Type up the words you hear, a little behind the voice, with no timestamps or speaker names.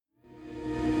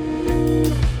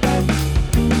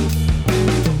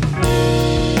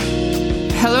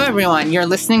everyone. You're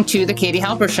listening to The Katie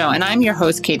Halper Show, and I'm your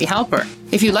host, Katie Halper.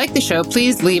 If you like the show,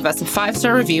 please leave us a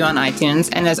 5-star review on iTunes,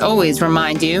 and as always,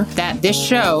 remind you that this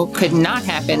show could not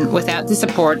happen without the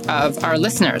support of our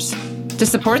listeners. To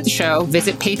support the show,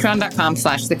 visit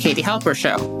patreon.com/The Katie Halper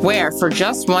Show, where for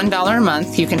just $1 a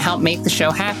month, you can help make the show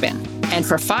happen. And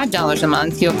for $5 a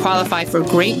month, you'll qualify for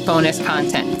great bonus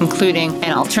content, including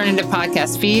an alternative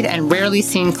podcast feed and rarely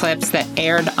seen clips that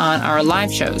aired on our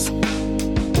live shows.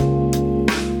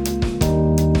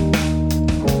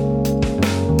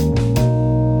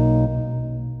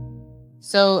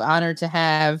 So honored to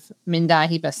have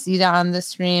Mindahi Bastida on the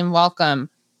stream. Welcome.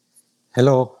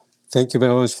 Hello. Thank you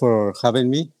very much for having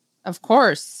me. Of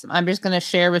course. I'm just going to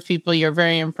share with people your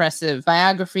very impressive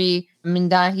biography.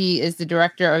 Mindahi is the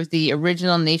director of the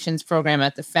Original Nations program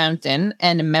at the Fountain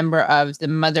and a member of the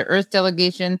Mother Earth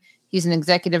Delegation. He's an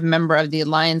executive member of the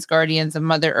Alliance Guardians of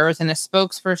Mother Earth and a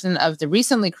spokesperson of the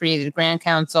recently created Grand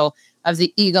Council of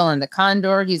the Eagle and the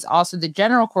Condor. He's also the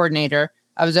general coordinator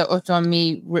of the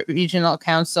Otomi Regional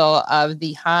Council of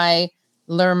the High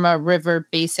Lerma River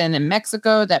Basin in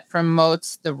Mexico that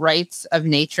promotes the rights of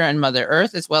nature and Mother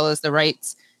Earth, as well as the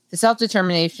rights to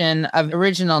self-determination of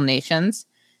original nations.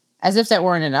 As if that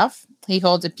weren't enough, he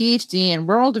holds a PhD in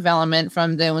rural development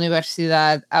from the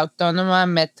Universidad Autónoma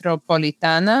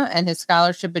Metropolitana, and his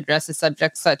scholarship addresses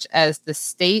subjects such as the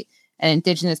state and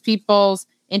indigenous peoples,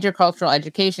 intercultural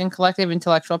education, collective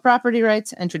intellectual property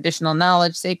rights, and traditional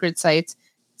knowledge, sacred sites,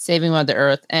 saving Mother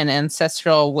Earth, and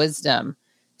ancestral wisdom.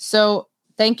 So,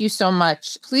 thank you so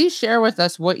much. Please share with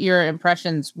us what your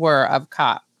impressions were of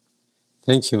COP.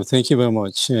 Thank you. Thank you very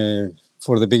much.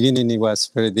 For the beginning, it was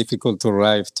very difficult to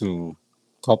arrive to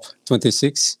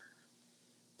COP26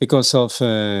 because of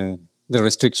the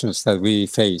restrictions that we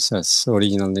face as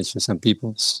original nations and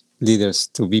peoples leaders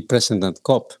to be present at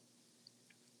COP.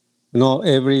 Not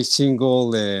every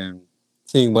single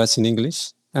thing was in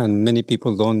English, and many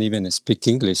people don't even speak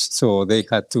English, so they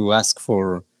had to ask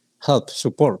for help,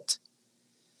 support.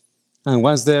 And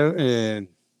once there,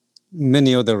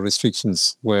 many other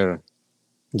restrictions were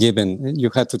given. You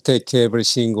had to take every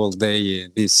single day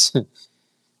these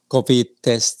COVID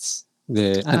tests,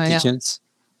 the antigens.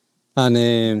 Yeah.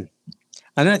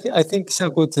 And I think it's a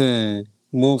good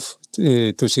move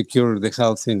to secure the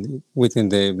health within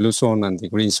the blue zone and the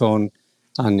green zone,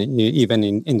 and even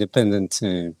in independent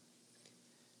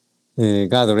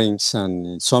gatherings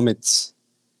and summits.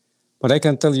 But I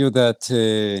can tell you that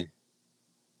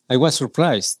I was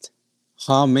surprised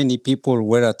how many people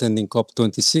were attending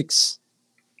COP26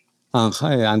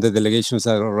 and the delegations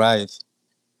that arrived.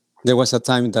 There was a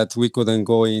time that we couldn't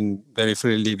go in very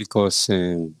freely because,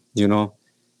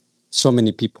 so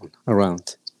many people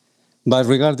around. But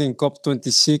regarding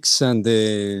COP26 and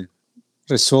the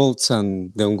results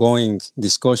and the ongoing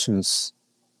discussions,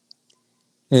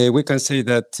 we can say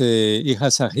that it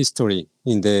has a history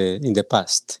in the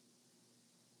past.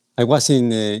 I was in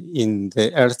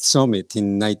the Earth Summit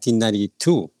in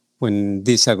 1992 when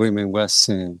this agreement was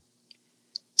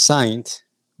signed.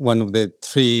 One of the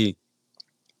 3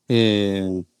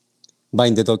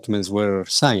 binding documents were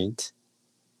signed.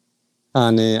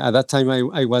 And at that time,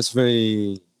 I was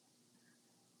very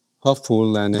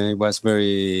hopeful, and I was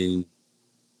very,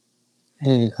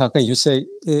 how can you say,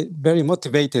 very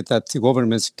motivated that the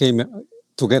governments came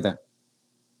together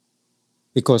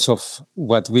because of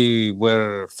what we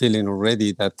were feeling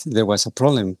already, that there was a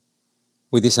problem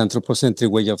with this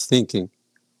anthropocentric way of thinking.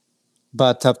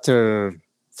 But after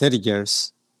 30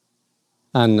 years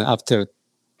and after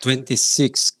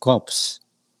 26 COPs,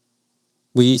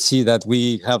 we see that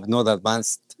we have not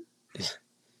advanced,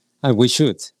 and we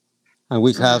should. And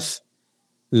we have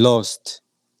lost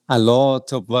a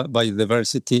lot of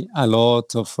biodiversity, a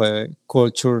lot of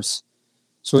cultures.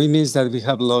 So it means that we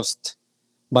have lost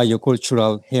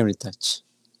biocultural heritage.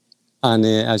 And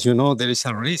as you know, there is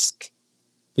a risk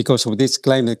because of this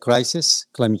climate crisis,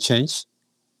 climate change.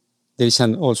 There is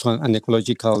also an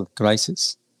ecological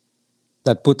crisis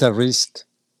that put at risk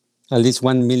at least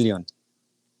 1 million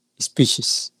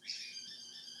species.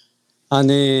 And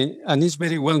it's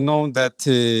very well known that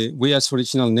we as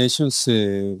original nations,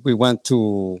 we want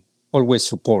to always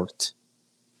support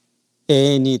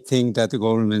anything that the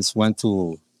governments want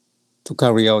to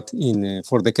carry out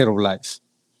for the care of life.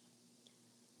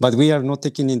 But we are not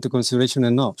taking into consideration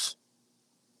enough.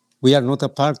 We are not a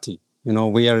party.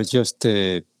 We are just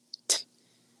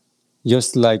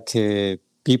like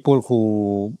people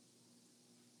who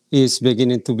is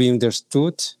beginning to be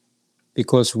understood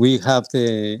because we have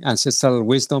the ancestral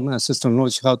wisdom, ancestral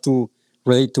knowledge, how to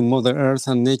relate to Mother Earth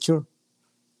and nature.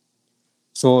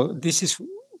 So this is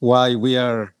why we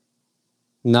are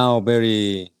now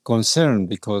very concerned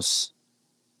because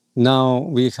now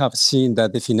we have seen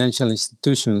that the financial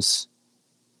institutions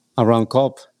around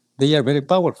COP, they are very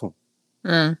powerful.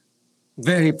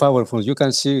 Very powerful. You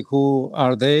can see who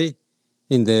are they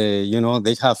in the,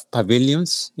 they have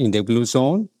pavilions in the blue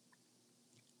zone,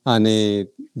 and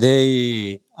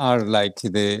they are like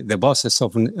the bosses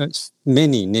of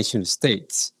many nation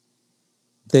states.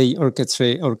 They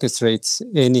orchestrate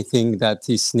anything that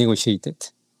is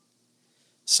negotiated.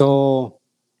 So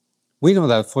we know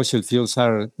that fossil fuels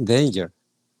are danger,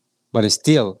 but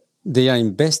still they are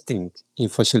investing in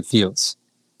fossil fuels.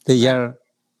 They are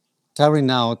carrying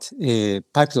out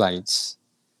pipelines,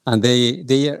 and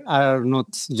they are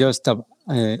not just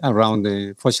around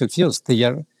the fossil fuels. They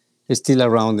are still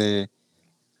around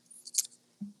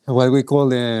what we call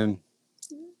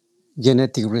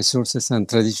genetic resources and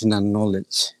traditional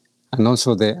knowledge, and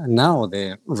also now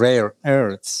the rare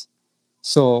earths.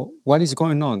 So what is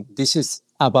going on? This is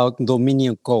about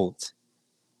Dominion Code.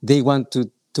 They want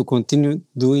to continue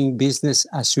doing business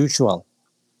as usual.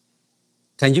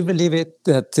 Can you believe it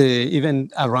that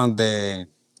even around the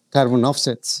carbon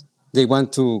offsets, they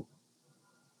want to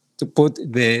put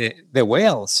the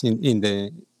whales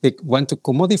they want to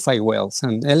commodify whales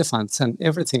and elephants and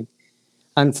everything.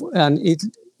 And it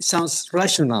sounds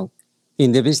rational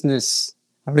in the business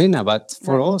arena, but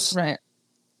for us,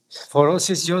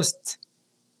 it's just,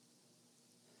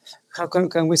 how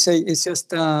can we say, it's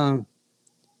just a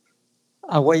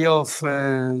way of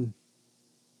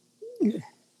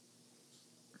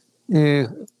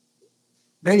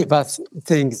very bad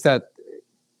things that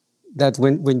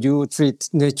when you treat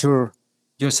nature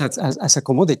just as a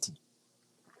commodity.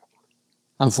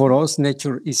 And for us,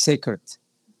 nature is sacred.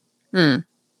 And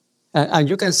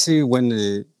you can see when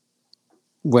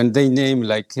they name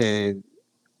like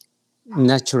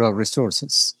natural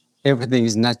resources, everything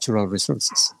is natural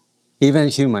resources, even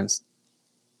humans.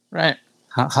 Right.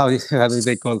 How do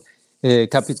they call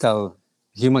capital,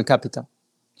 human capital?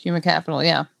 Human capital,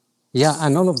 yeah. Yeah,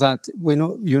 and all of that. We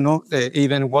know,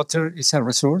 even water is a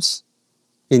resource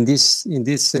in these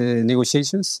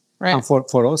negotiations. Right. And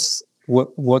for us,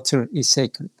 water is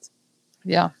sacred.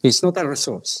 Yeah. It's not a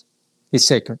resource. It's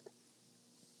sacred.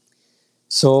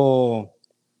 So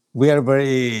we are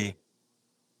very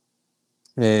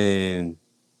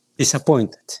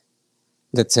disappointed,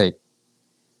 let's say,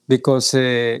 because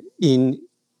in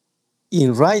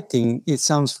writing, it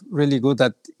sounds really good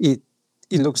that it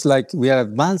looks like we are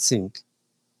advancing.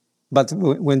 But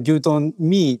when you don't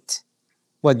meet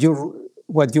what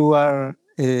you are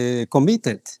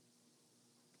committed,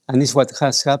 and it's what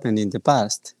has happened in the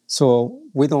past. So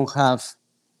we don't have,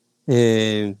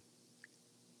 we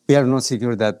are not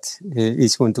secure that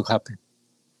it's going to happen.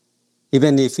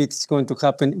 Even if it's going to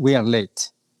happen, we are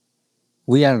late.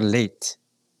 We are late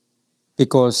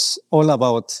because all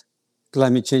about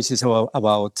climate change is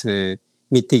about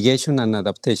mitigation and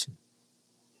adaptation,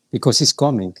 because it's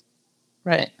coming.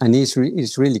 Right. And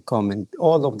it's really coming.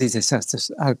 All of these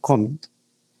disasters are coming.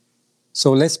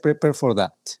 So let's prepare for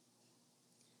that.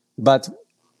 But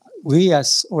we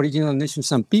as original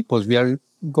nations and peoples, we are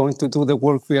going to do the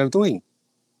work we are doing.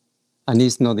 And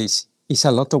it's not easy. It's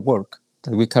a lot of work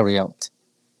that we carry out.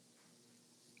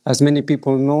 As many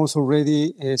people know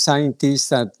already,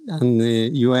 scientists and the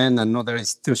UN and other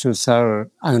institutions are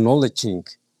acknowledging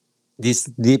this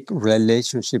deep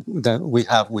relationship that we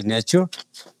have with nature.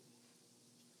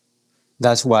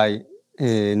 That's why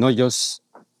not just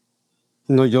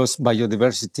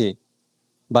biodiversity,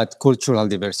 but cultural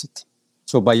diversity.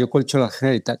 So biocultural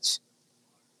heritage,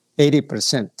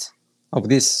 80% of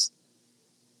this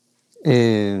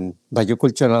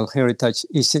biocultural heritage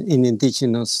is in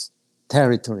indigenous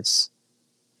territories.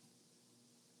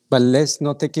 But let's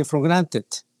not take it for granted.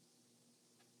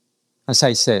 As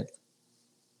I said,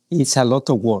 it's a lot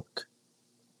of work.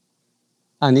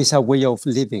 And it's a way of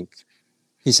living.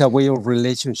 It's a way of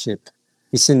relationship.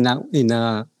 It's in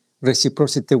a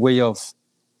reciprocity way of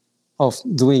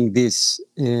doing this.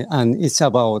 And it's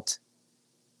about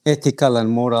ethical and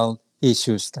moral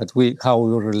issues that how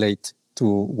we relate to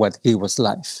what gives us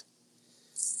life.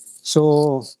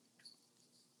 So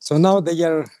now they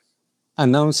are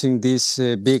announcing these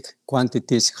big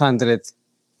quantities,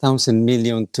 100,000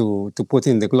 million to put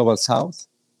in the global south.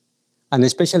 And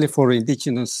especially for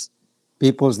indigenous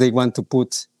peoples, they want to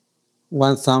put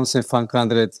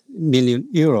 1,500 million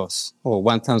euros or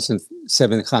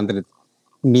 $1,700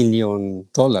 million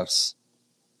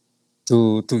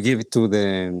to give to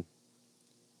the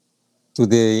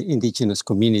indigenous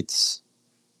communities.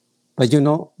 But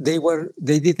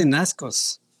they didn't ask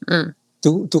us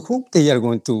to whom they are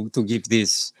going to give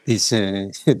this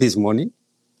money.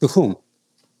 To whom?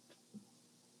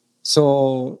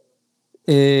 So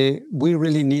we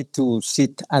really need to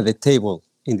sit at the table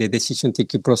in the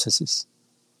decision-taking processes,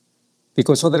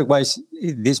 because otherwise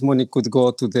this money could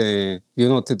go to the,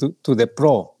 to the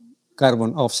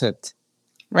pro-carbon offset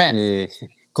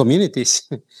communities,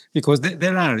 because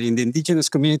there are, in the indigenous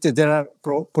community, there are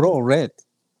pro-red.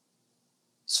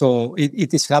 So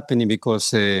it is happening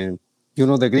because, the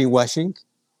greenwashing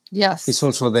is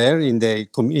also there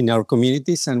in our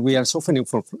communities, and we are suffering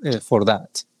for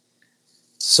that.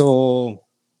 So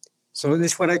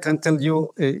this is what I can tell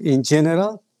you. In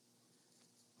general,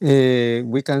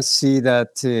 we can see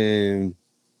that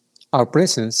our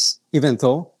presence, even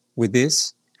though with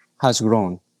this, has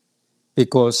grown,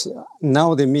 because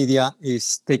now the media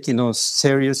is taking us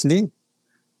seriously,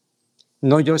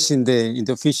 not just in the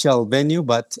official venue,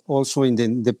 but also in the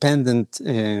independent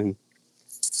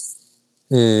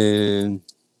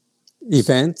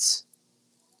events.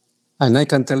 And I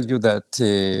can tell you that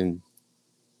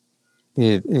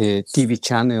TV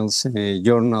channels,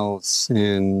 journals,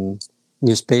 and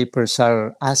newspapers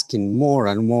are asking more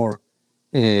and more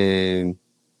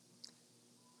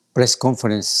press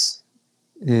conference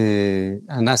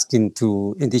and asking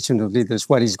to indigenous leaders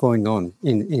what is going on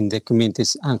in the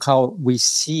communities and how we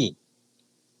see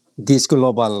these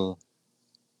global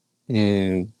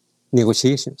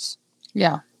negotiations.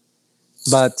 Yeah.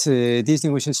 But these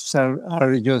negotiations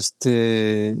are just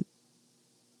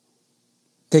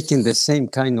taking the same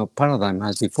kind of paradigm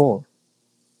as before,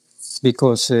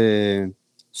 because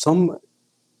some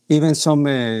countries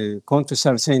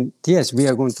are saying, yes, we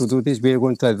are going to do this, we are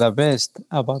going to divest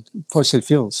about fossil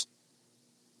fuels.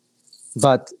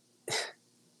 But,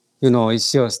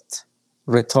 it's just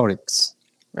rhetorics.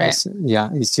 Right.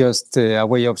 It's just a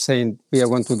way of saying we are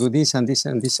going to do this and this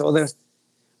and this other.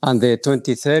 And the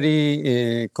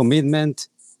 2030 commitment,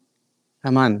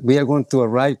 come on, we are going to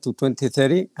arrive to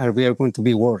 2030 and we are going to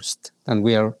be worse than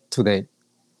we are today.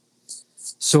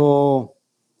 So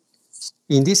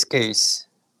in this case,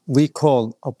 we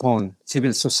call upon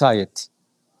civil society,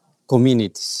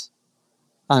 communities,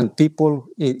 and people,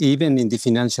 even in the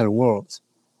financial world,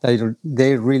 that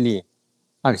they really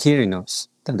are hearing us,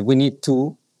 that we need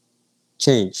to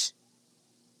change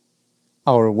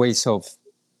our ways of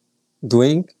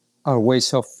doing, our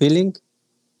ways of feeling,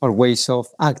 our ways of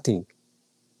acting,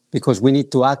 because we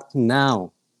need to act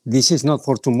now. This is not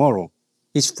for tomorrow.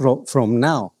 It's from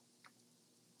now,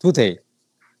 today,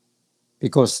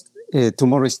 because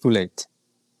tomorrow is too late.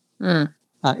 I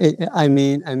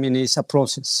mean, it's a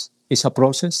process. It's a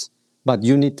process, but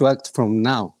you need to act from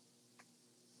now.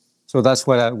 So that's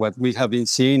what we have been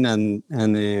seeing, and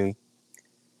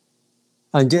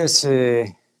yes,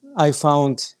 I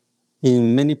found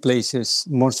in many places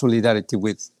more solidarity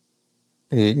with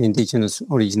indigenous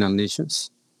original nations,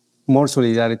 more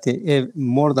solidarity,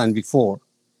 more than before,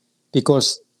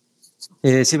 because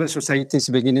civil society is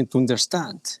beginning to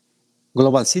understand,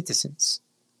 global citizens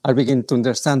are beginning to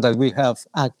understand that we have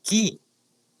a key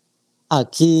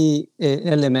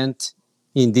element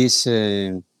in these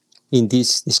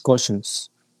discussions,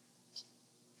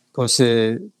 because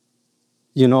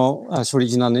as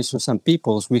original nations and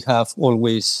peoples, we have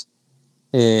always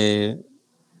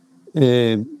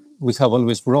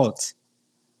brought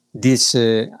these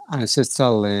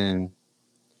ancestral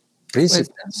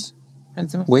principles,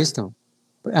 wisdom,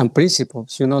 and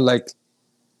principles. Like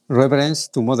reverence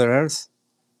to Mother Earth,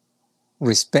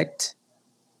 respect,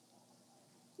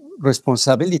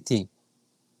 responsibility,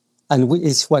 and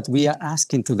it's what we are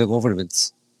asking to the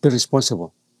governments: be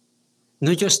responsible,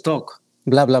 not just talk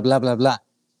blah blah blah blah blah,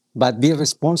 but be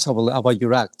responsible about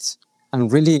your acts and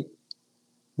really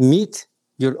meet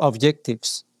your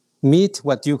objectives, meet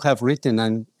what you have written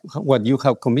and what you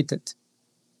have committed.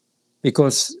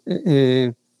 Because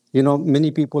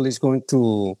many people is going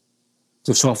to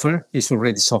suffer, is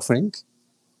already suffering,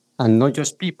 and not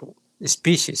just people,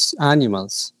 species,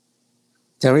 animals,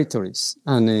 territories,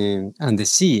 and the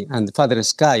sea, and the Father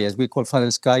Sky, as we call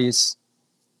Father Sky, is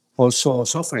also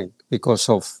suffering because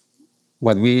of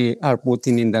what we are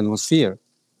putting in the atmosphere.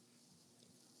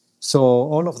 So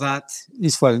all of that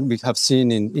is what we have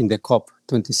seen in the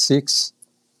COP26,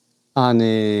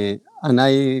 and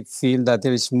I feel that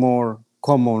there is more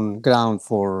common ground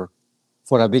for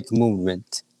a big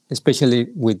movement, especially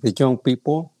with the young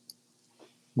people,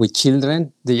 with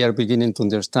children. They are beginning to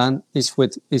understand is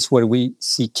where we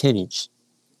see change.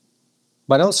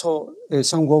 But also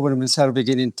some governments are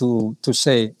beginning to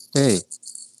say, hey,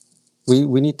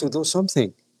 we need to do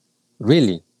something,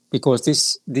 really, because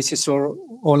this is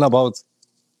all about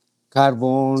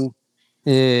carbon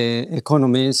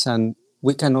economies, and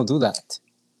we cannot do that.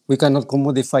 We cannot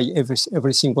commodify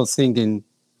every single thing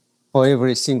or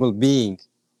every single being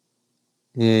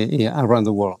around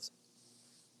the world.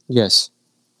 Yes.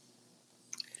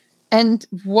 And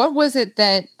what was it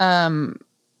that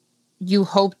you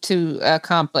hoped to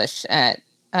accomplish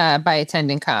by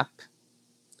attending COP?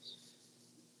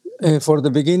 For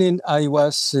the beginning, I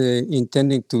was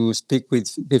intending to speak with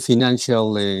the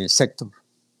financial sector.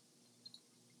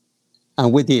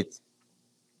 And we did.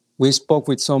 We spoke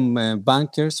with some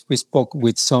bankers. We spoke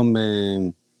with some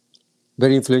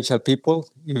very influential people,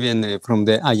 even from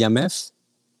the IMF.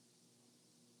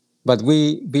 But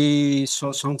we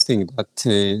saw something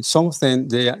that some of them,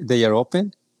 they are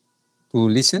open to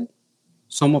listen.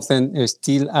 Some of them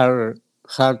still are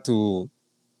hard to,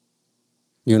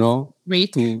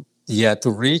 Reach.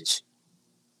 to reach.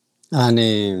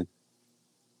 And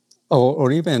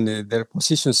or even their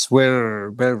positions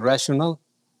were very rational,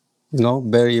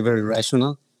 very, very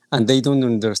rational. And they don't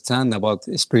understand about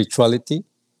spirituality,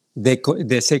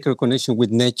 the sacred connection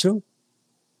with nature.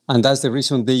 And that's the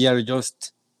reason they are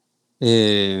just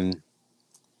in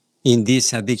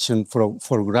this addiction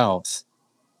for growth.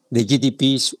 The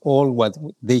GDP is all what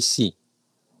they see.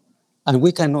 And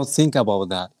we cannot think about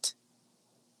that.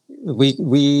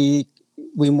 We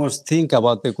must think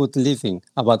about the good living,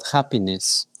 about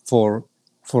happiness for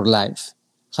life,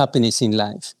 happiness in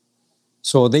life.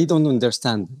 So they don't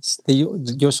understand this. They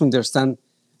just understand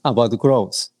about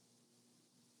growth.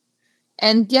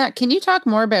 And can you talk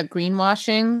more about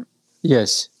greenwashing?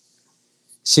 Yes.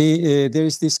 See, there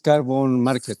is this carbon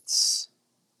markets,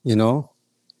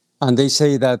 and they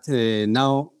say that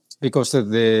now, because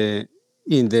of in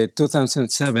the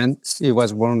 2007, it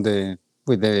was born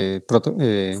with the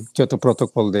Kyoto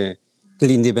Protocol, the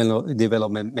clean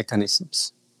development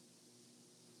mechanisms.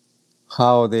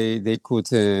 How they could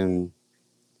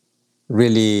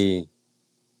really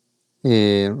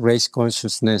raise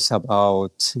consciousness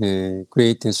about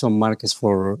creating some markets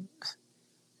for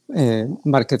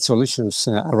market solutions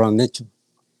around nature.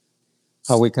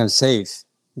 How we can save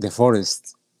the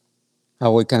forest,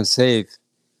 how we can save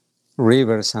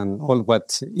rivers and all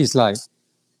what is life,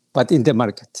 but in the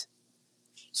market.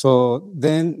 So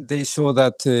then they saw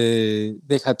that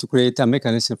they had to create a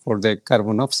mechanism for the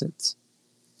carbon offsets.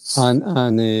 And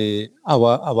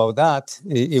about that,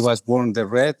 it was born the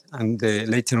RED and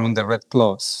later on the RED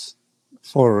Plus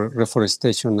for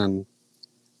reforestation and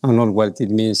all what it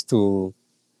means to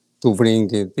bring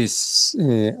these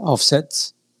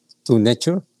offsets to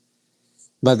nature.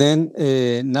 But then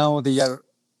now they are,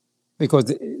 because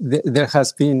there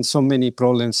has been so many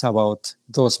problems about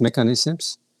those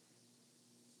mechanisms.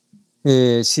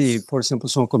 See, for example,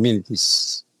 some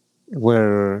communities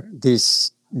where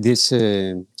these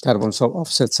carbon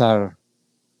offsets are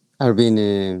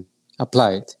being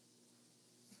applied.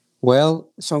 Well,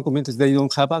 some communities, they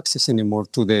don't have access anymore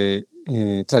to the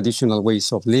traditional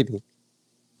ways of living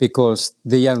because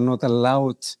they are not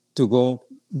allowed to go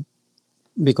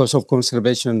because of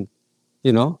conservation.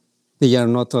 They are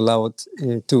not allowed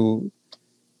to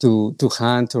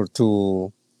hunt or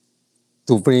to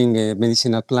bring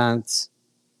medicinal plants.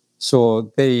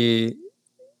 So they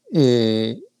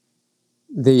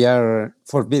are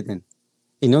forbidden.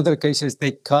 In other cases,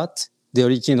 they cut the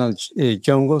original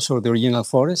jungles or the original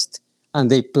forest and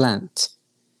they plant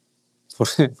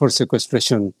for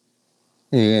sequestration,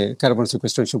 carbon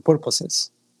sequestration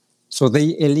purposes. So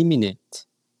they eliminate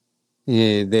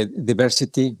the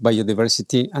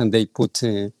biodiversity, and they put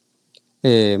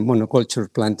monoculture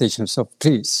plantations of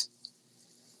trees.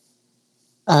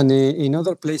 And in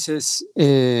other places,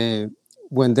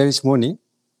 when there is money,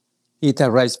 it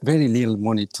arrives very little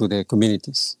money to the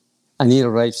communities. And it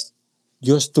arrives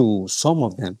just to some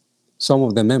of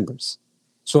the members.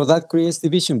 So that creates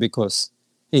division because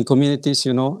in communities,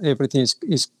 everything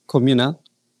is communal.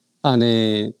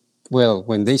 And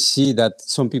when they see that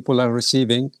some people are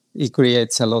receiving, it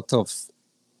creates a lot of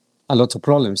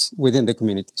problems within the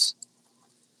communities.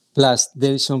 Plus,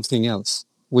 there is something else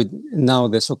with now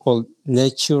the so-called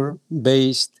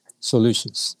nature-based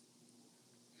solutions.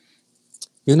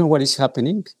 You know what is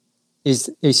happening?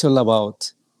 It's all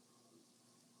about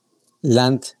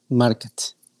land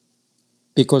market.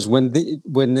 Because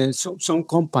when some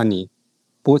company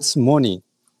puts money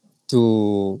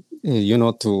to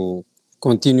to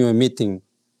continue emitting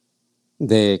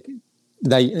the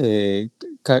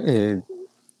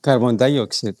carbon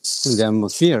dioxide in the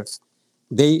atmosphere,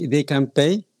 they can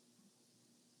pay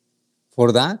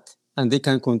for that and they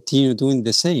can continue doing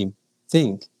the same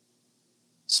thing.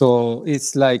 So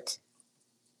it's like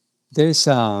there's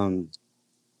a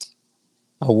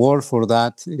word for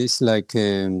that. It's like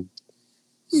in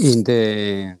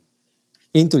the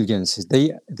indulgences.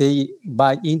 They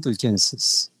buy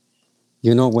indulgences.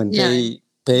 When they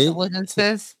pay.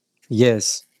 Indulgences.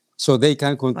 Yes. So they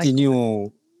can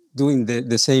continue doing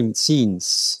the same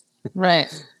scenes.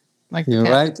 Right. Like the You're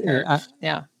right. Catholic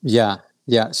Church.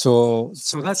 Yeah. So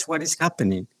that's what is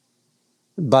happening.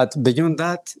 But beyond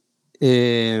that,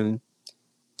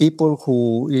 people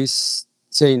who is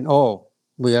saying, "Oh,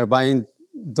 we are buying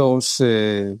those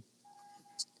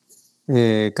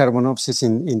carbon offsets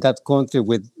in that country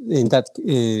in that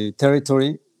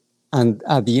territory," and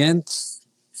at the end,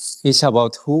 it's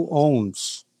about who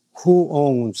owns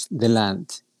the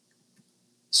land.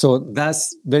 So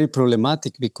that's very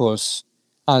problematic because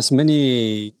as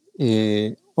many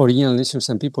original nations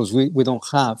and peoples, we don't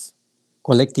have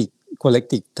collective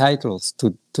titles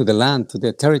to the land, to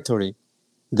the territory.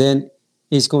 Then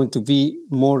it's going to be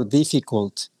more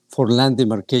difficult for land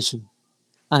demarcation.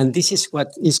 And this is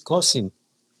what is causing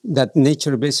that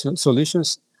nature-based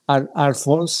solutions are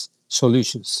false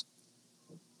solutions.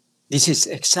 This is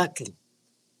exactly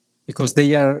because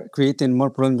they are creating more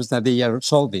problems than they are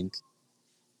solving.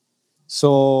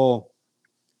 So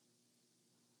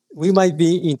we might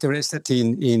be interested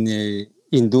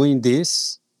in doing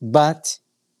this, but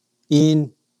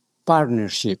in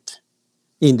partnership,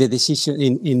 in the decision,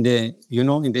 in the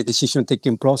decision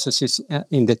taking processes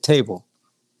in the table.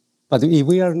 But if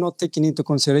we are not taking into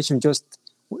consideration just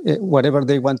whatever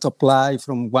they want to apply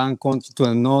from one country to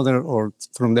another or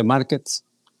from the markets,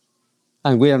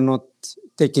 and we are not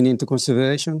taking into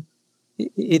consideration,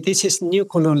 this is new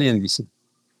colonialism.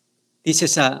 This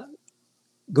is a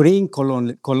green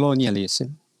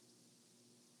colonialism.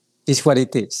 Is what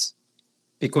it is,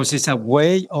 because it's a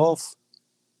way of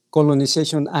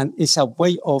colonization and it's a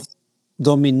way of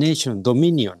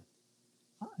dominion.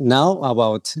 Now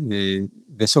about the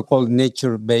so-called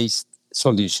nature-based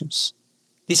solutions.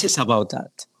 This is about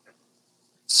that.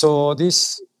 So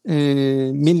these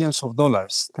millions of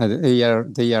dollars that they are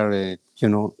they are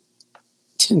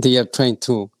trying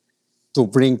to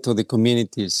bring to the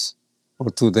communities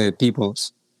or to the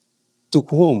peoples, to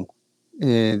whom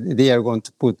they are going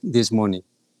to put this money.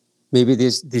 Maybe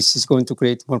this is going to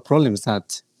create more problems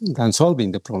than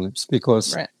solving the problems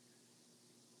because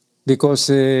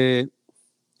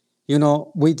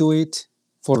we do it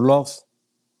for love,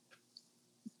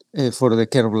 for the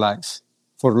care of life,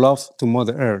 for love to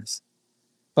Mother Earth.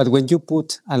 But when you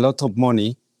put a lot of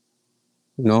money,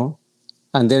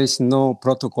 and there is no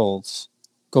protocols,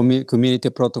 community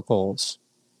protocols,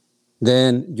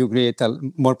 then you create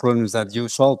more problems than you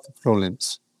solve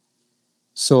problems.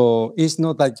 So it's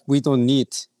not that we don't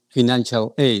need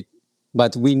financial aid,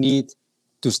 but we need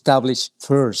to establish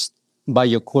first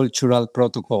biocultural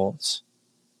protocols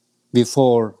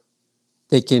before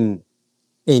taking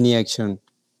any action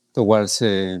towards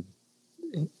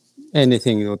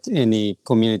anything, any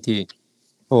community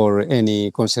or any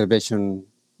conservation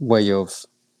way of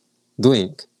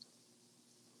doing.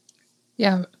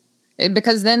 Yeah,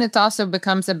 because then it also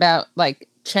becomes about like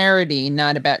charity,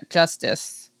 not about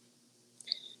justice.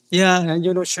 Yeah,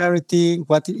 and charity,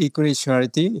 what it creates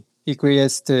charity? It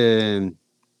creates we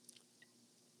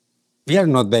are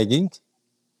not begging.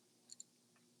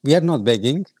 We are not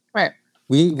begging. Right.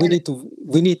 We need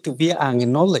to be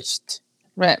acknowledged.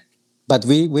 Right. But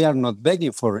we are not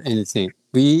begging for anything.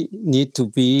 We need to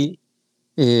be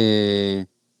taken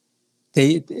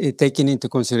into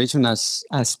consideration as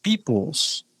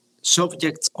peoples,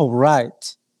 subjects of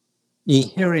right,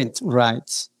 inherent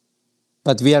rights.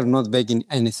 But we are not begging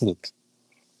anything.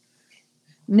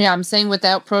 Yeah, I'm saying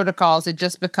without protocols, it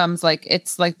just becomes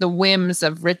it's like the whims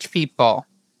of rich people.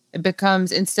 It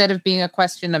becomes, instead of being a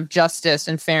question of justice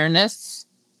and fairness,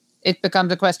 it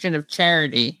becomes a question of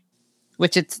charity,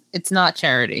 which it's not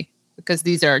charity because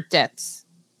these are debts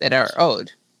that are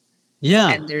owed. Yeah.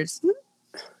 And there's...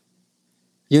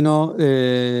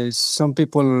 some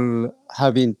people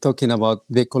have been talking about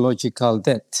the ecological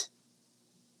debt.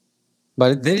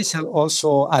 But there is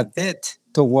also a debt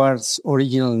towards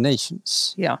original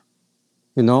nations. Yeah.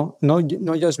 Not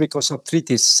just because of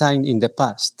treaties signed in the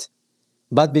past,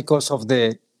 but because of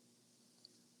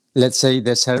let's say,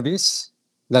 the service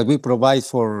that we provide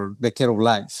for the care of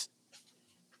life.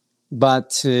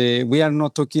 But we are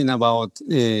not talking about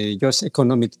just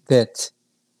economic debt.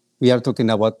 We are talking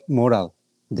about moral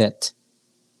debt.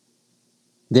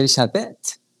 There is a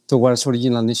debt towards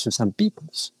original nations and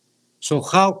peoples. So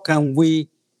how can we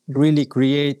really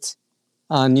create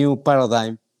a new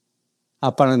paradigm,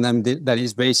 a paradigm that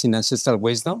is based in ancestral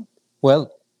wisdom?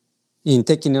 Well, in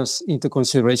taking us into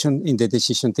consideration in the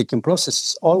decision-taking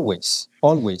processes, always,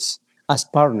 as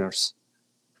partners,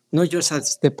 not just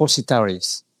as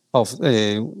depositaries, of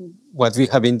what we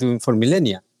have been doing for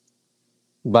millennia.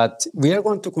 But we are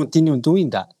going to continue doing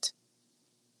that.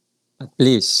 But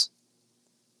please,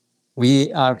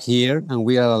 we are here and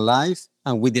we are alive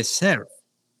and we deserve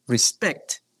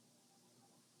respect.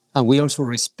 And we also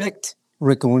respect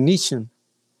recognition,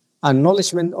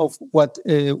 acknowledgement of what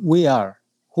we are,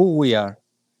 who we are.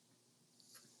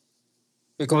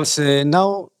 Because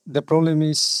now the problem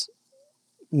is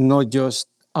not just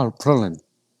our problem.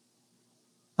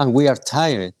 And we are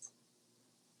tired.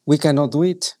 We cannot do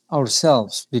it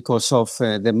ourselves because of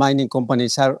the mining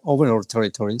companies are over our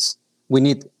territories. We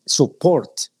need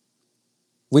support.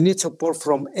 We need support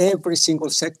from every single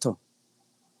sector.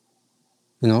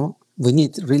 You know, we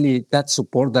need really that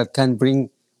support that can bring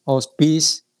us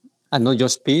peace, and not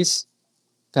just peace,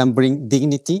 can bring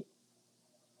dignity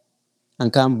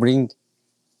and can bring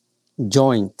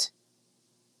joint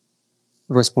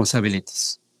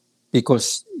responsibilities.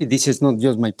 Because this is not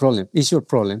just my problem, it's your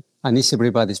problem and it's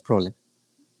everybody's problem.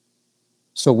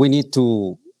 So we need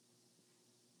to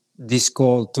this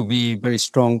call to be very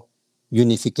strong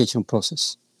unification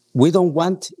process. We don't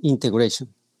want integration.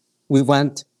 We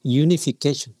want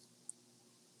unification.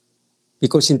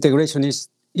 Because integration is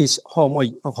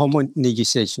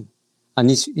homogenization, and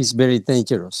it's very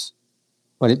dangerous,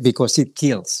 because it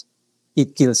kills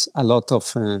a lot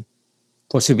of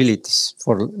possibilities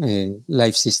for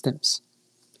life systems.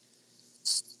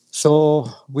 So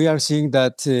we are seeing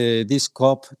that this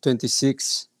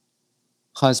COP26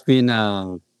 has been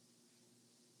an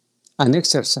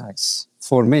exercise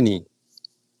for many,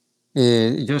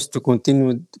 just to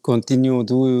continue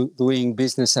doing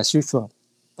business as usual.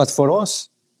 But for us,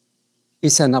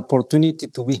 it's an opportunity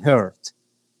to be heard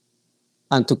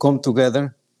and to come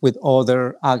together with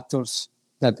other actors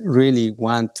that really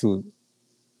want to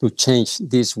change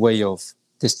this way of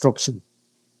destruction.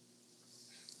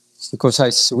 Because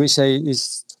as we say,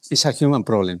 it's a human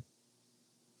problem.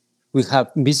 We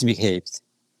have misbehaved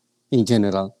in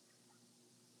general.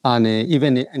 And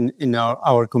even in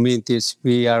our communities,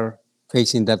 we are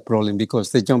facing that problem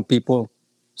because the young people,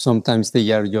 sometimes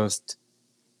they are just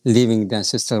living the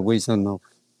ancestral wisdom of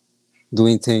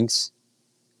doing things.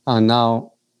 And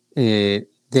now there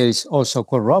is also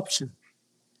corruption.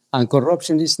 And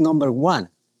corruption is number one.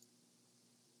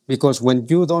 Because when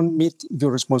you don't meet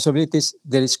your responsibilities,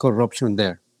 there is corruption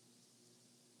there.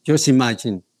 Just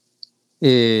imagine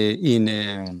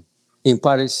in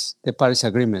Paris, the Paris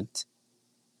Agreement.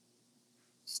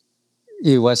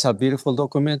 It was a beautiful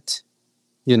document,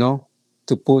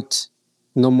 to put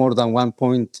no more than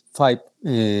 1.5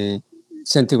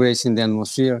 centigrades in the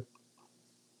atmosphere.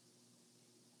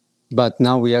 But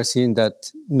now we are seeing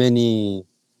that many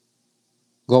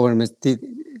governments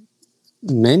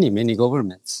many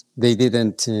governments, they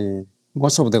didn't,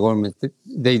 most of the governments,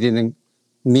 they didn't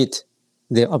meet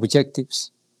the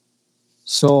objectives.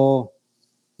 So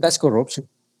that's corruption.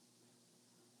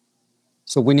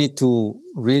 So we need to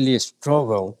really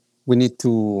struggle. We need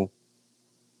to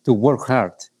work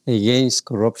hard against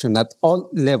corruption at all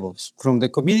levels, from the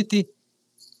community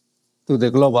to the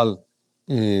global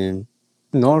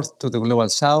north, to the global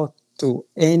south, to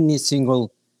any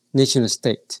single nation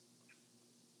state.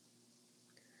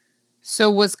 So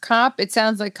was COP, it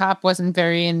sounds like COP wasn't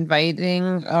very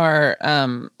inviting or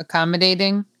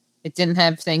accommodating. It didn't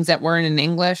have things that weren't in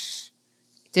English.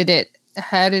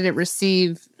 How did it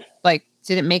receive,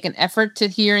 did it make an effort to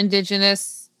hear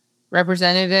Indigenous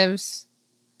representatives?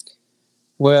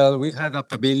 Well, we had a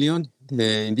pavilion,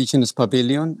 the Indigenous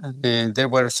Pavilion, and there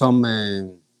were some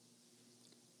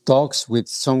talks with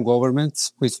some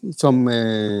governments, with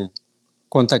some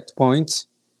contact points,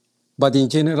 but in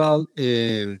general,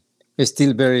 it's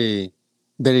still very,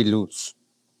 very loose.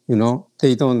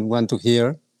 They don't want to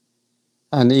hear.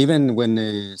 And even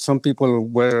when some people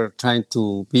were trying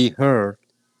to be heard,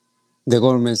 the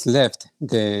governments left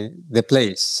the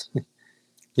place,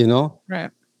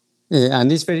 Right.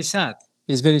 And it's very sad.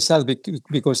 It's very sad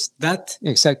because that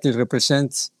exactly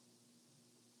represents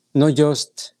not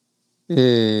just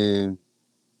the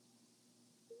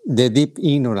deep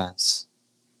ignorance,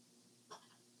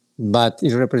 but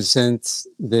it represents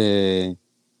the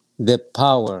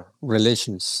power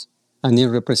relations, and it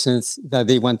represents that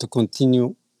they want to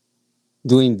continue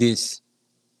doing this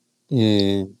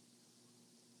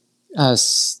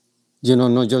as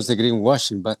not just the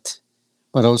greenwashing, but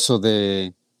also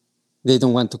they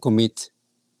don't want to commit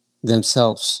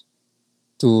themselves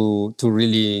to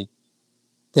really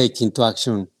take into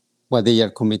action what they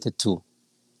are committed to.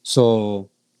 So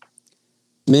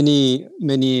many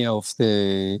of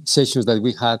the sessions that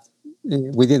we had,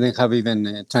 we didn't have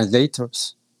even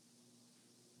translators.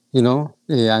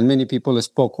 and many people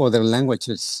spoke other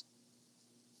languages.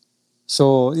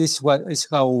 So it's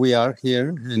how we are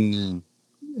here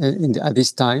at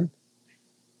this time.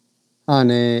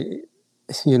 And,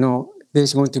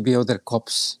 there's going to be other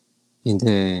COPs in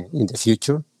the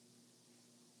future.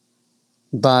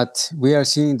 But we are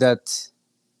seeing that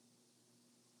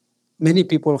many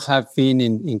people have been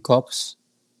in COPs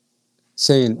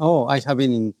saying, oh, I have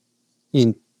been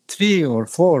in 3 or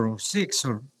 4 or 6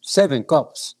 or 7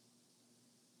 COPs.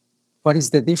 What is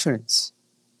the difference?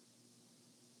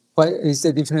 What is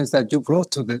the difference that you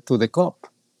brought to the COP?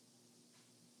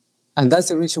 And that's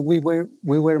the reason we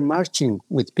were marching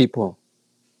with people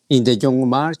in the Young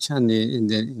March and in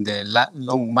the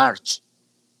Long March.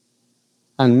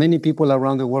 And many people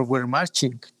around the world were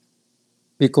marching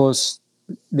because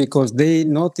they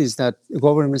noticed that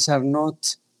governments are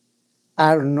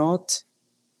not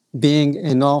being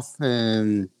enough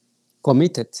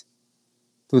committed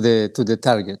to the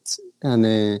target, and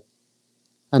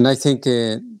I think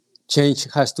change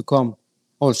has to come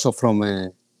also from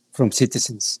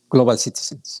citizens, global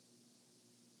citizens.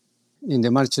 In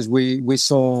the marches, we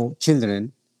saw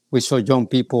children, we saw young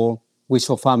people, we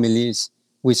saw families,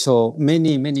 we saw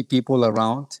many people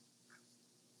around,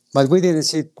 but we didn't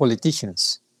see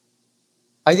politicians.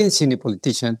 I didn't see any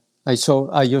politician. I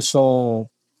just saw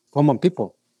common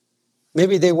people.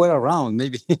 Maybe they were around,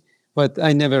 maybe, but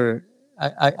I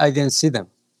didn't see them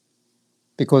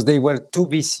because they were too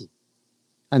busy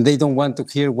and they don't want to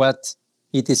hear what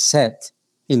it is said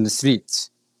in the streets.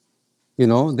 They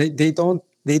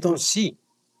don't see,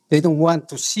 they don't want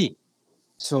to see.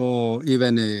 So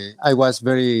even I was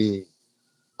very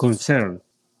concerned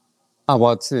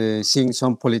about seeing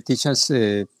some politicians,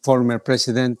 former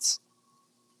presidents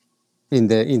in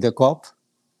the COP.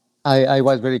 I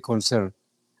was very concerned,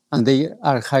 and they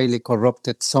are highly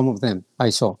corrupted. Some of them I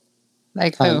saw.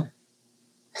 Like who?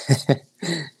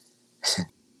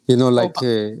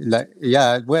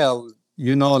 Yeah, well,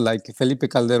 like Felipe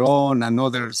Calderon and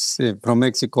others from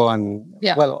Mexico, and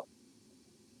well,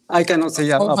 I cannot say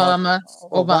Obama.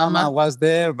 about Obama was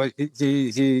there, but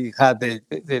he had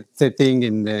the thing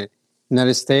in the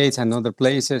United States and other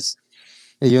places,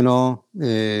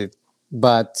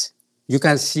 but you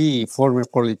can see former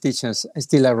politicians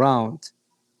still around.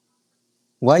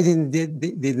 Why didn't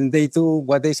they do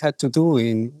what they had to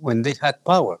do when they had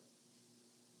power?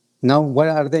 Now, what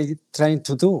are they trying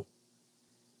to do?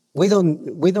 We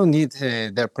don't need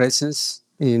their presence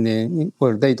in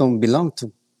where they don't belong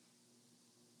to.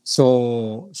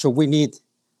 So we need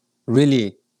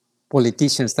really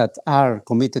politicians that are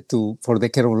committed for the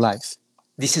care of life.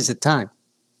 This is the time.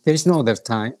 There is no other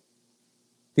time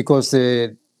because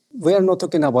we are not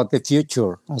talking about the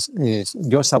future,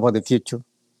 just about the future.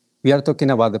 We are talking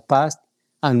about the past,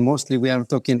 and mostly we are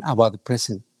talking about the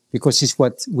present because it's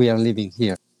what we are living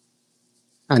here.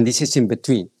 And this is in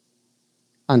between.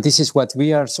 And this is what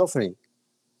we are suffering.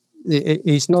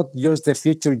 It's not just the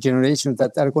future generations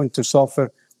that are going to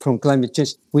suffer from climate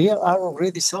change. We are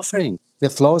already suffering. The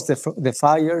floods, the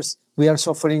fires, we are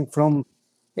suffering from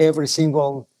every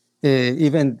single,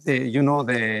 even,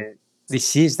 the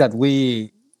disease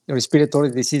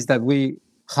respiratory disease that we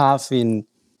have in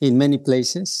many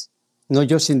places, not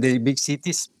just in the big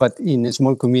cities, but in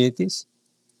small communities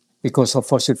because of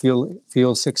fossil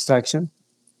fuels extraction.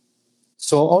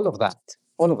 So all of that.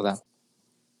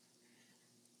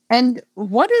 And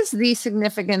what is the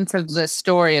significance of the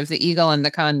story of the eagle and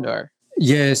the condor?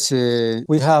 Yes,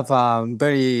 we have a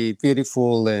very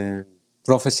beautiful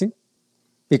prophecy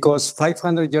because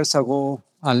 500 years ago,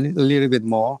 a little bit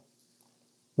more,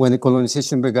 when the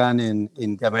colonization began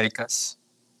in the Americas,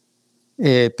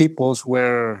 peoples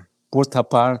were put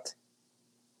apart,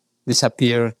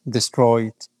 disappeared,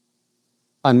 destroyed,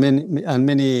 and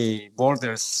many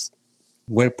borders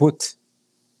were put.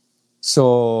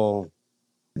 So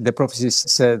the prophecy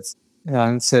says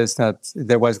that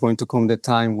there was going to come the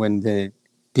time when the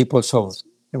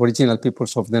original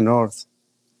peoples of the north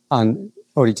and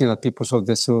original peoples of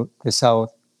the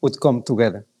south would come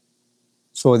together.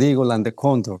 So the eagle and the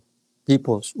condor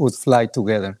peoples would fly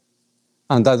together,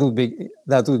 and that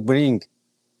would bring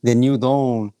the new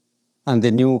dawn and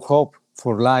the new hope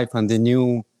for life and the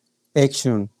new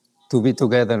action to be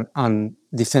together and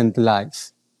defend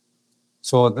life.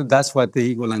 So that's what the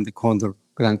eagle and the condor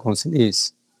Grand Council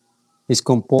is. It's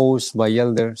composed by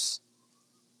elders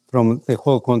from the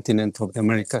whole continent of the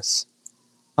Americas.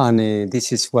 And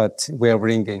this is what we are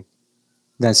bringing,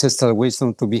 the ancestral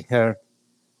wisdom to be heard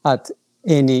at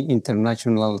any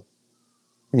international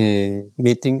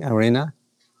meeting arena,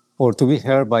 or to be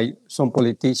heard by some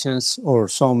politicians or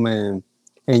some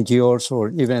NGOs or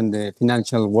even the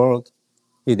financial world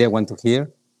if they want to hear.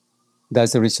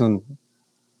 That's the reason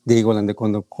the Eagle and the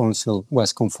Condor Council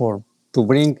was conformed, to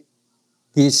bring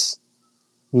this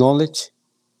knowledge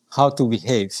how to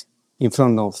behave in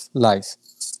front of life.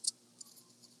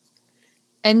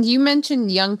 And you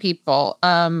mentioned young people.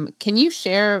 Can you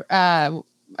share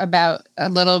about a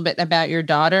little bit about your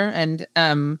daughter and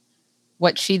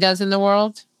what she does in the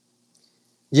world?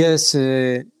 Yes,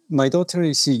 my daughter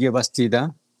is Mindahi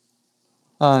Bastida,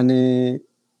 and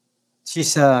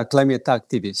she's a climate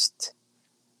activist.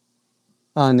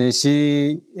 And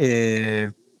she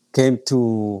came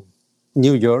to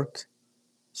New York.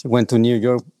 She went to New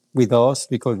York with us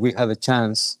because we had a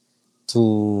chance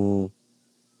to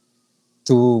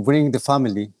bring the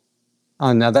family.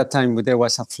 And at that time, there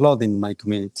was a flood in my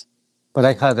community. But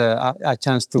I had a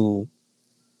chance to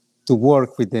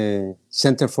work with the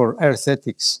Center for Earth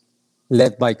Ethics,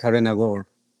 led by Karen Gore,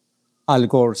 Al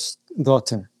Gore's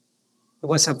daughter. It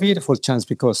was a beautiful chance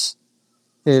because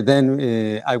then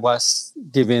I was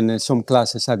given some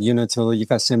classes at Unity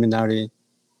Theological Seminary,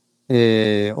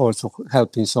 also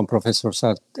helping some professors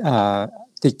at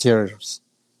Teachers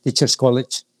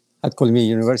College at Columbia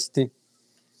University.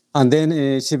 And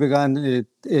then she began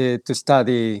to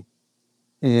study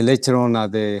later on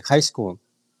at the high school.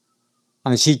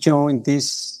 And she joined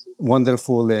this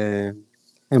wonderful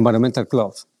environmental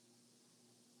club.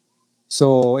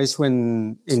 So it's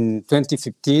when in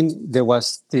 2015 there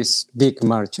was this big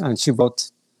march, and she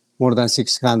brought more than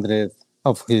 600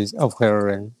 of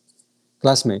her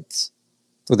classmates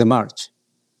to the march.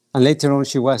 And later on,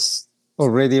 she was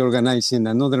already organizing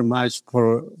another march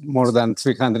for more than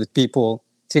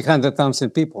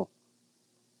 300,000 people.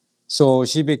 So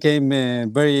she became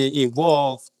very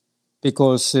involved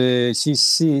because she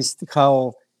sees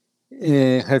how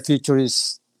her future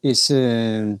is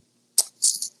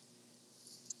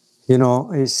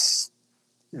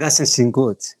doesn't seem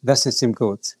good.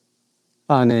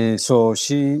 And so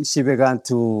she began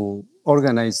to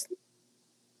organize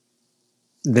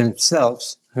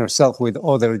herself with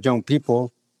other young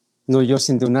people, not just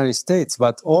in the United States,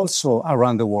 but also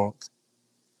around the world.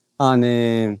 And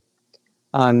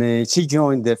she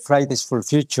joined the Fridays for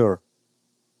Future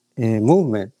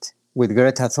movement with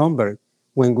Greta Thunberg.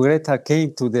 When Greta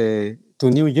came to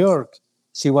New York,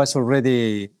 she was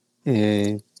already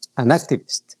an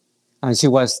activist, and she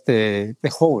was the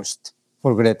host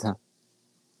for Greta.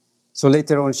 So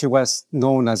later on, she was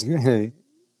known as the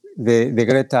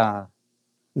Greta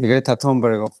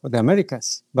Thunberg of the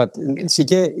Americas. But she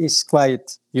is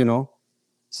quite,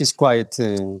 she's quite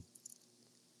an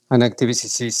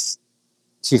activist.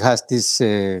 She has this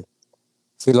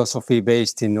philosophy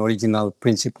based in original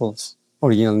principles,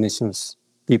 original nations,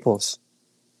 peoples.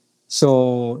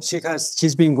 So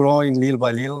she's been growing little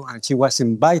by little, and she was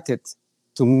invited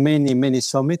to many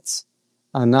summits.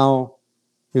 And now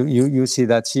you see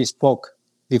that she spoke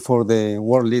before the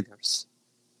world leaders,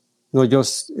 not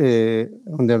just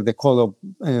under the call of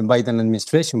Biden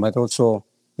administration, but also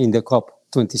in the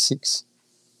COP26.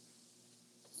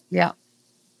 Yeah.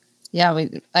 Yeah,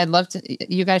 I'd love to.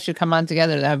 You guys should come on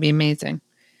together. That would be amazing.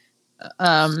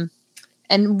 And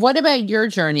what about your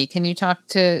journey? Can you talk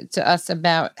to us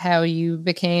about how you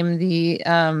became the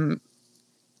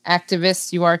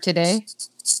activist you are today?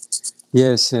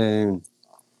 Yes,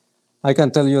 I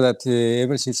can tell you that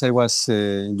ever since I was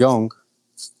young,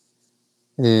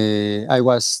 I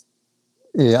was,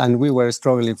 and we were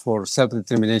struggling for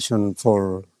self-determination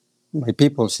for my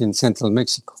peoples in central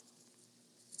Mexico.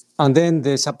 And then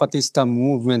the Zapatista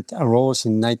movement arose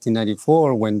in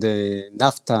 1994 when the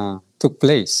NAFTA took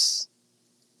place.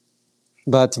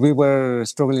 But we were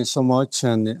struggling so much,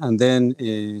 and then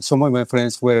some of my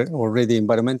friends were already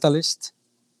environmentalists.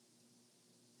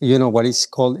 You know what is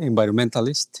called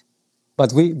environmentalist?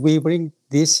 But we bring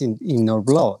this in our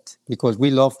blood because we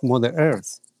love Mother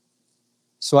Earth.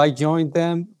 So I joined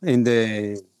them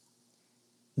there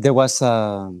was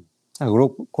a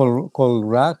group called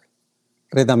RAG,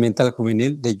 Red Ambiental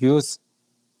Juvenil, the youth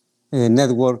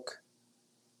network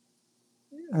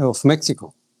of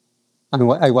Mexico. And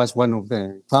I was one of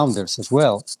the founders as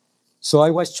well. So I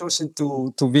was chosen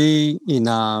to be in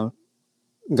a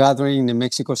gathering in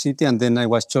Mexico City, and then I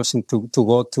was chosen to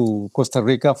go to Costa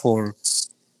Rica for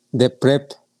the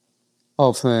prep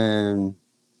of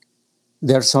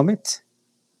their summit.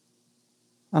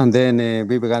 And then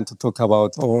we began to talk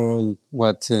about all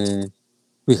what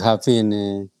we have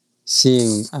been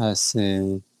seeing as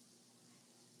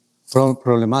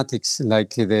problematics,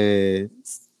 like the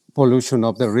pollution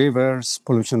of the rivers,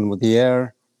 pollution of the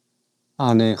air,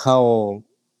 and how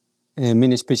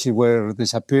many species were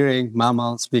disappearing,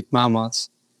 mammals, big mammals,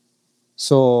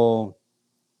 So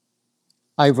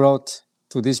I brought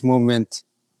to this movement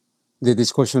the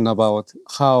discussion about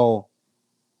how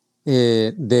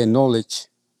the knowledge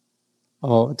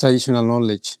or traditional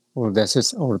knowledge or the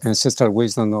ancestral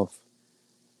wisdom of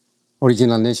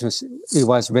original nations, it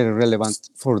was very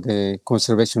relevant for the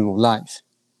conservation of life.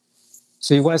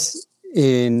 So it was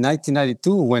in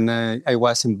 1992 when I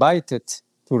was invited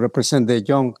to represent the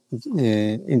young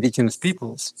indigenous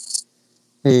peoples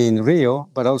in Rio,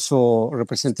 but also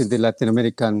representing the Latin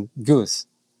American youth.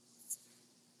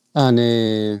 And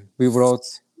we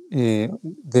wrote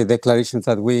the declarations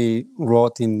that we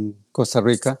wrote in Costa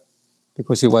Rica,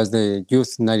 because it was the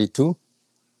Youth 92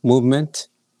 movement.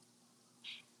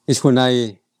 Is when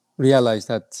I realized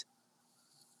that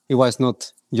it was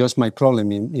not just my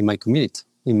problem in my community,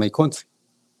 in my country.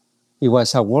 It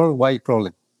was a worldwide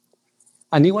problem.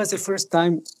 And it was the first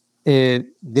time the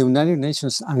United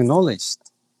Nations acknowledged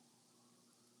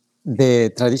the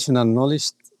traditional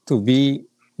knowledge to be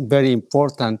very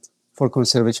important for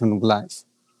conservation of life.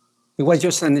 It was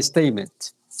just a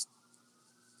statement.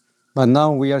 But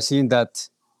now we are seeing that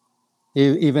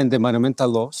even the environmental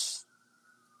laws,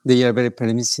 they are very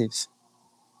permissive,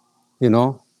 you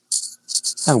know,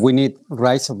 and we need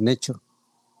rights of nature,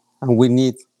 and we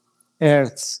need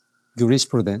Earth's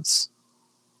jurisprudence,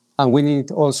 and we need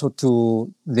also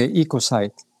to the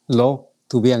ecocide law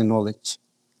to be acknowledged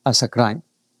as a crime,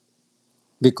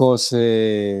 because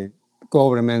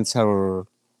governments or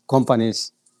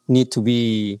companies need to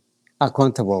be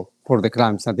accountable for the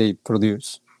crimes that they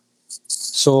produce.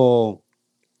 So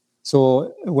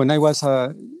when I was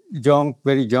young,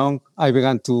 very young, I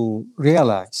began to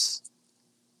realize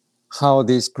how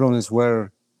these problems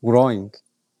were growing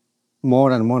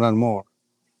more and more and more.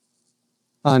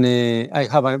 And I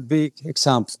have a big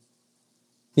example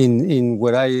in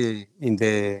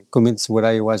the communities where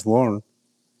I was born.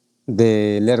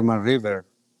 The Lerma River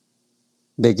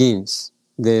begins,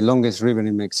 the longest river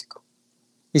in Mexico.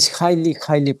 It's highly,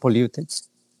 highly polluted.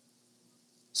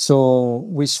 So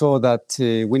we saw that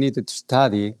we needed to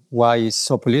study why it's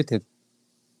so polluted,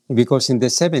 because in the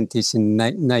 70s, in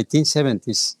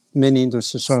 1970s, many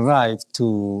industries arrived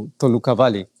to Toluca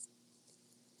Valley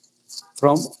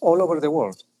from all over the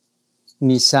world.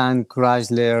 Nissan,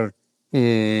 Chrysler,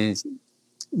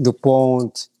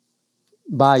 DuPont,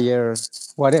 Bayer,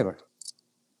 whatever,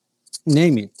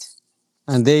 name it.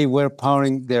 And they were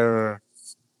pouring their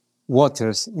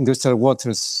waters, industrial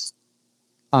waters,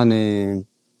 and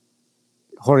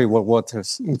horrible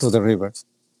waters into the river.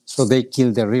 So they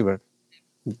killed the river.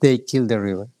 They killed the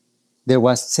river. There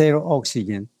was zero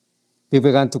oxygen. We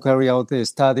began to carry out the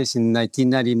studies in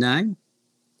 1999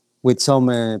 with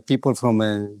some people from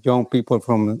young people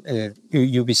from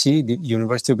UBC, the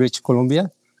University of British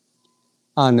Columbia,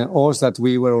 and us that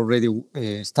we were already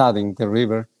studying the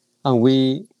river, and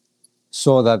we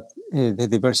saw that the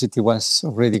diversity was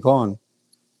already gone.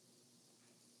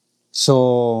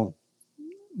 So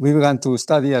we began to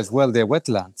study as well the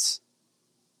wetlands.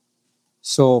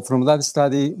 So from that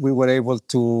study, we were able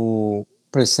to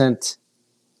present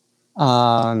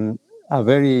a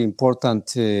very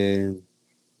important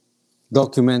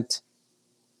document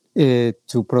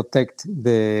to protect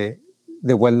the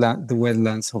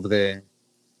wetlands of the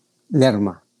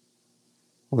Lerma,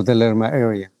 of the Lerma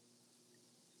area.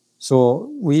 So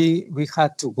we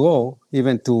had to go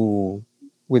even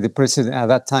with the president at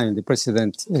that time, the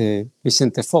president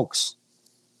Vicente Fox,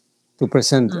 to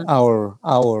present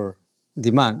our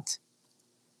demand.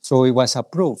 So it was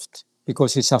approved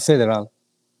because it's a federal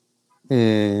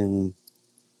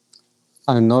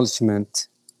acknowledgement,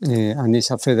 and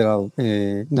it's a federal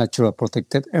natural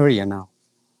protected area now.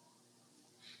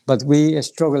 But we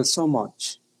struggled so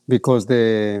much because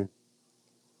the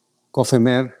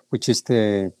COFEMER, which is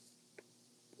the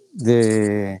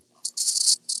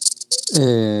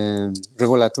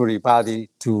regulatory body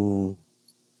to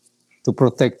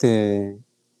protect the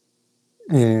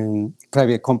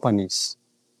private companies,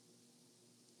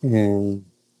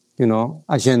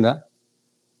 agenda,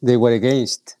 they were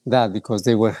against that because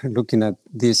they were looking at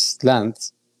these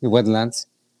lands, the wetlands,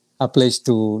 a place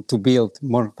to build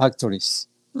more factories.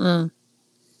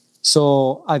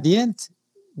 So at the end,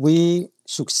 we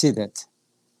succeeded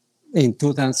in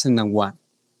 2001.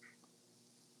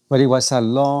 But it was a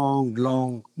long,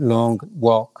 long, long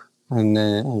walk and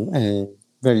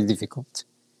very difficult.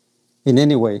 In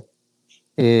any way,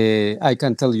 I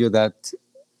can tell you that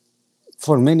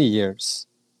for many years,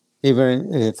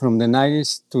 even from the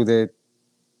 90s to the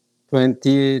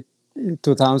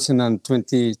 2000 and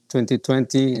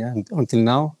 2020 and until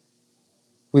now,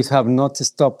 we have not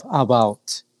stopped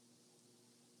about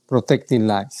protecting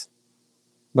life.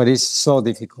 but it's so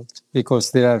difficult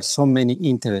because there are so many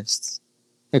interests,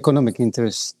 economic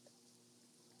interests,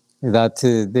 that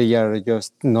they are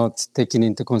just not taking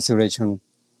into consideration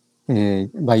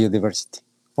biodiversity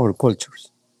or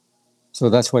cultures. So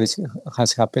that's what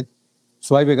has happened.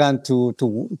 So I began to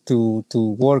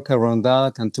work around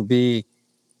that and to be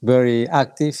very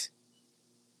active,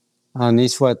 and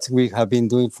it's what we have been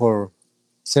doing for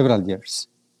several years,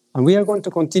 and we are going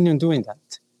to continue doing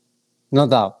that, no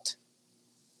doubt.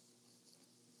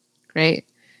 Great.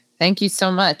 Thank you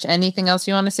so much. Anything else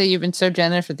you want to say? You've been so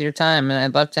generous with your time, and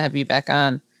I'd love to have you back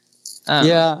on.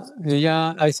 Yeah.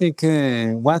 I think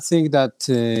one thing that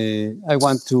I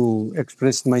want to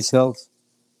express myself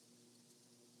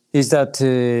is that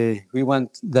we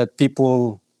want that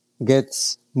people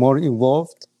get more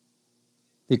involved,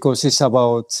 because it's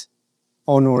about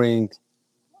honoring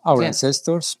our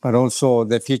ancestors, but also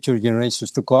the future generations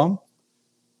to come.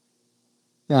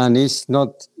 And it's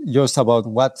not just about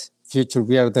what future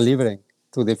we are delivering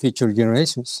to the future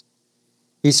generations.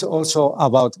 It's also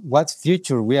about what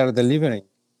future we are delivering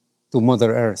to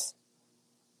Mother Earth.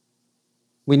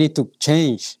 We need to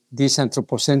change this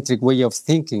anthropocentric way of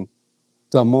thinking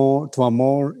to a more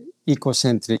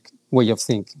ecocentric way of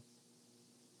thinking,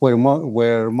 where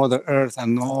Mother Earth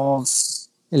and all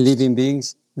living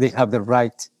beings, they have the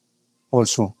right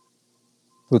also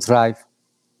to thrive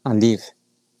and live.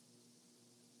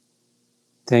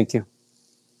 Thank you.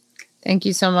 Thank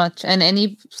you so much. And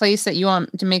any place that you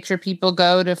want to make sure people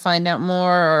go to find out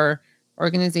more, or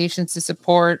organizations to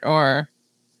support, or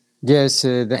yes,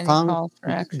 call for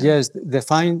action? Yes, the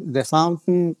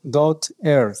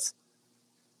fountain.earth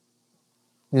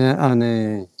and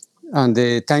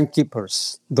the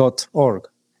timekeepers.org.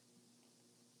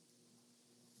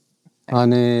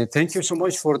 And thank you so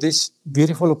much for this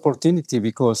beautiful opportunity,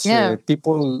 because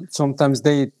people sometimes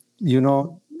they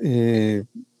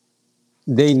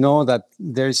know that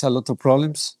there is a lot of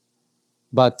problems,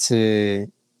 but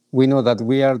we know that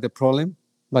we are the problem,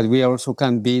 but we also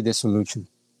can be the solution.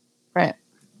 Right.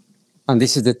 And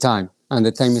this is the time, and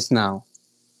the time is now.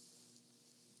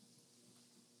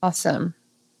 Awesome.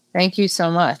 Thank you so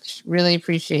much. Really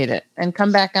appreciate it. And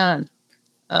come back on.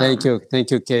 Thank you,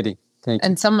 Katie. Thank you.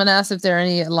 And someone asked if there are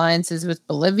any alliances with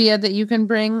Bolivia that you can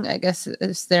bring. I guess,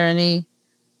 are there any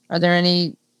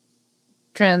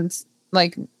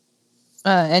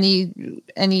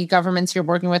any governments you're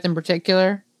working with in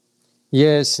particular?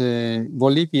 Yes,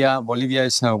 Bolivia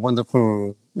is a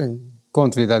wonderful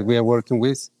country that we are working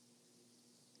with.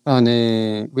 And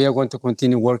we are going to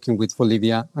continue working with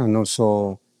Bolivia. And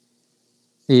also,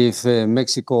 if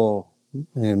Mexico,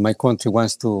 my country,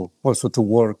 wants to also to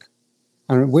work,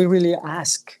 and we really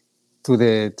ask to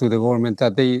the government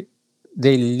that they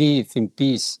live in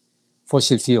peace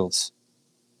fossil fuels.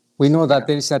 We know that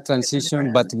there is a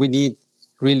transition, but we need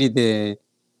really the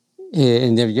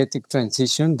energetic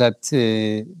transition that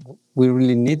we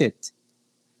really need it,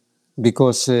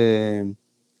 because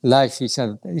life is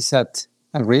at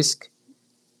a risk.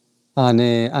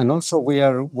 And also we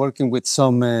are working with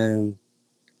some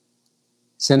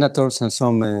senators and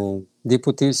some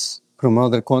deputies from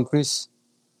other countries.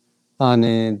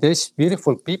 And there's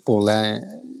beautiful people.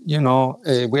 We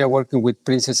are working with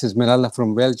Princess Esmeralda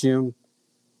from Belgium.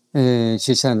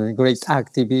 She's a great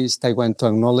activist. I want to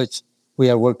acknowledge. We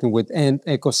are working with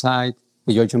Ecocide,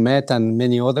 with Jojo Met, and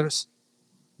many others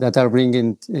that are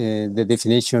bringing the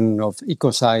definition of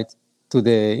ecocide to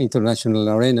the international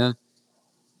arena.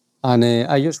 And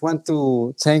I just want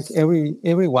to thank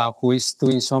everyone who is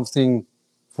doing something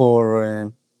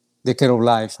for the care of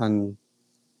life and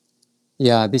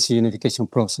this unification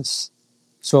process.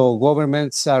 So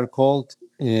governments are called.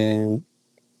 We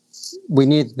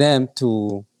need them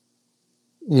to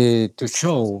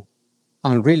show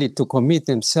and really to commit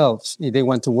themselves. If they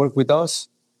want to work with us,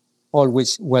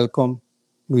 always welcome.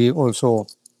 We also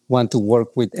want to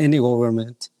work with any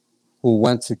government who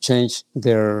wants to change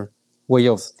their way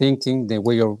of thinking, the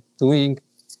way of doing,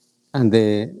 and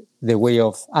the way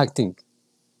of acting.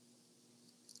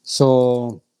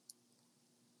 So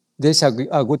there's a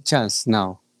good chance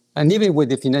now, and even with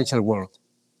the financial world,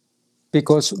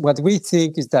 because what we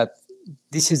think is that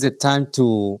this is the time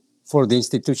for the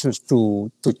institutions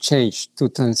to change, to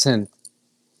transcend.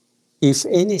 If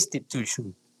any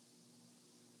institution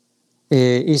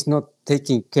is not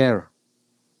taking care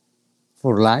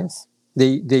for life,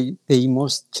 they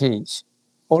must change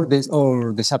or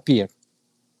disappear.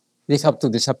 They have to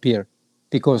disappear,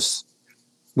 because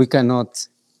we cannot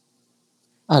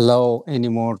allow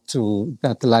anymore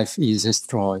that life is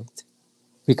destroyed.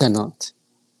 We cannot,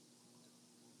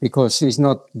 because it's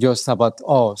not just about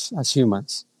us as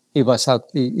humans.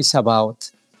 It's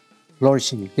about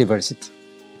flourishing diversity.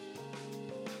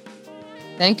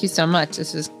 Thank you so much.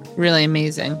 This is really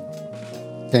amazing.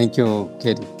 Thank you,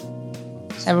 Katie.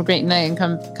 Have a great night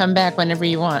and come back whenever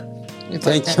you want.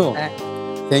 Thank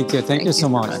you. Thank you so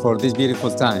much for this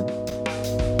beautiful time.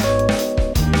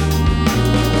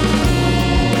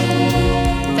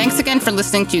 Thanks again for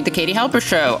listening to The Katie Halper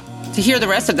Show. To hear the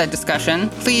rest of that discussion,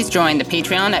 please join the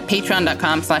Patreon at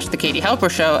patreon.com/The Katie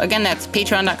Halper Show. Again, that's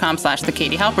patreon.com/The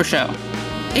Katie Halper Show.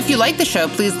 If you like the show,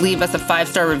 please leave us a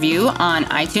 5-star review on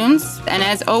iTunes. And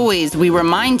as always, we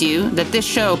remind you that this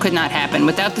show could not happen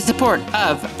without the support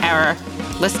of our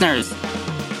listeners.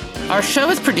 Our show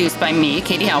is produced by me,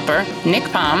 Katie Halper, Nick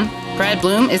Palm. Brad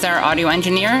Bloom is our audio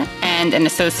engineer and an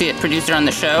associate producer on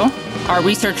the show. Our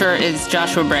researcher is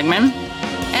Joshua Bregman.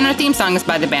 And our theme song is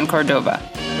by the band Cordova.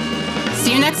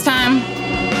 See you next time.